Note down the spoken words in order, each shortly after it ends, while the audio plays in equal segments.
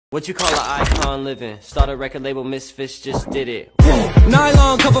What you call an icon living? Start a record label, Misfits just did it.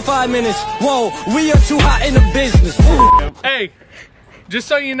 Nylon cover 5 minutes. Whoa, we are too hot in the business. Hey, just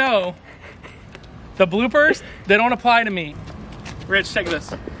so you know, the bloopers, they don't apply to me. Rich, take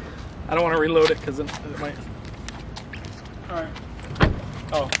this. I don't want to reload it because it might. All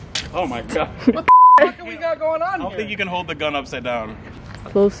right. Oh my God. What the fuck do we got going on here? I don't think you can hold the gun upside down.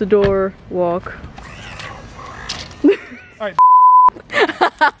 Close the door, walk. All right.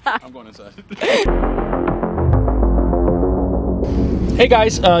 I'm going inside. Hey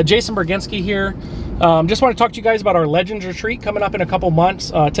guys, Jason Bergenske here. Just want to talk to you guys about our Legends Retreat coming up in a couple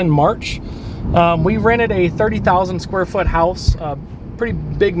months. It's in March. We rented a 30,000 square foot house, pretty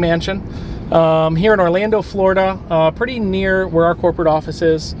big mansion, here in Orlando, Florida, pretty near where our corporate office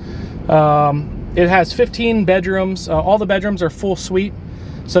is. It has 15 bedrooms. All the bedrooms are full suite.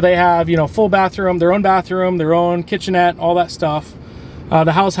 So they have, you know, full bathroom, their own kitchenette, all that stuff.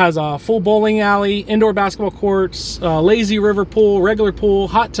 The house has a full bowling alley, indoor basketball courts, lazy river pool, regular pool,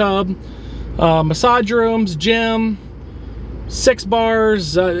 hot tub, massage rooms, gym, 6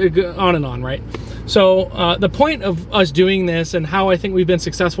 bars, on and on, right? So the point of us doing this and how I think we've been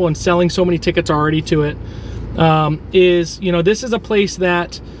successful in selling so many tickets already to it is, you know, this is a place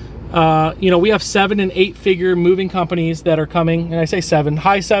that, you know, we have 7- and 8-figure moving companies that are coming, and I say 7,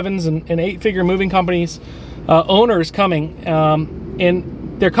 high 7s and 8-figure moving companies, owners coming,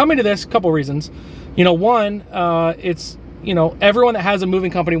 and they're coming to this a couple reasons. You know, one, it's, you know, everyone that has a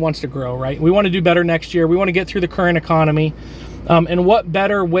moving company wants to grow, right? We want to do better next year. We want to get through the current economy. And what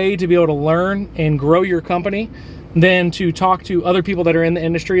better way to be able to learn and grow your company than to talk to other people that are in the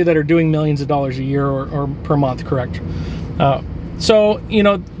industry that are doing millions of dollars a year or per month, correct? So, you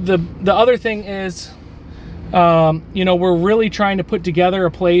know, the other thing is, you know, we're really trying to put together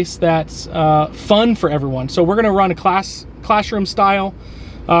a place that's fun for everyone. So we're going to run a classroom style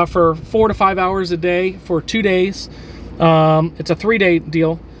for 4 to 5 hours a day for 2 days. It's a 3-day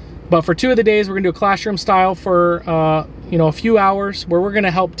deal, but for 2 of the days we're going to do a classroom style for you know, a few hours where we're going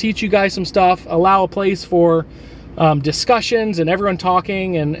to help teach you guys some stuff, allow a place for discussions and everyone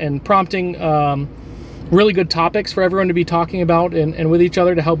talking and prompting really good topics for everyone to be talking about and with each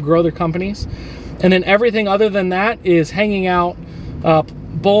other to help grow their companies. And then everything other than that is hanging out,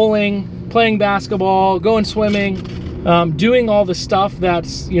 bowling, playing basketball, going swimming, doing all the stuff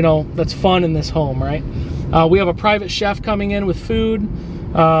that's, you know, that's fun in this home, right? We have a private chef coming in with food.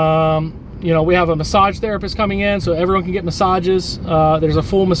 You know, we have a massage therapist coming in so everyone can get massages. There's a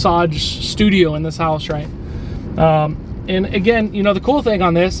full massage studio in this house, right? And again, you know, the cool thing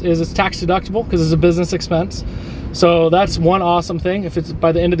on this is it's tax deductible because it's a business expense. So that's one awesome thing. If it's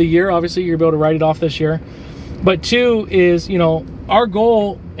by the end of the year, obviously you're able to write it off this year. But 2 is, you know, our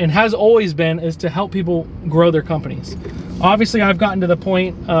goal, and has always been, is to help people grow their companies. Obviously, I've gotten to the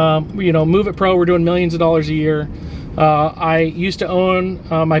point, you know, MOVEITPRO, we're doing millions of dollars a year. I used to own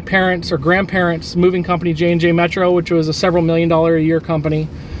my parents' or grandparents' moving company, J&J Metro, which was a several $million-a year company.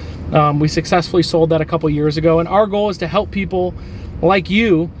 We successfully sold that a couple years ago. And our goal is to help people like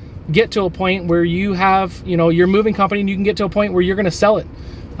you get to a point where you have, you know, your moving company and you can get to a point where you're going to sell it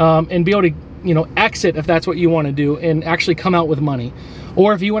and be able to, you know, exit if that's what you want to do and actually come out with money.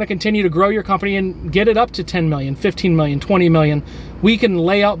 Or if you want to continue to grow your company and get it up to 10 million, 15 million, 20 million, we can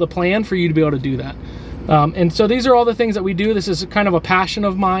lay out the plan for you to be able to do that. And so these are all the things that we do. This is kind of a passion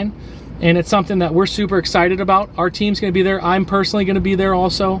of mine, and it's something that we're super excited about. Our team's going to be there. I'm personally going to be there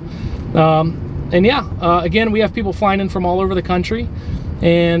also. And yeah, again, we have people flying in from all over the country,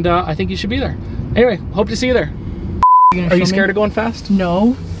 and I think you should be there. Anyway, hope to see you there. Are you scared of going fast?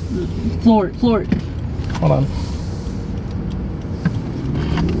 No. Floor it. Hold on.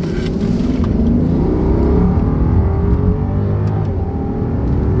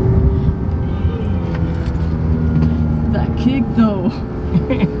 That kick though.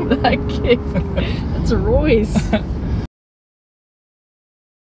 That kick. That's a Royce.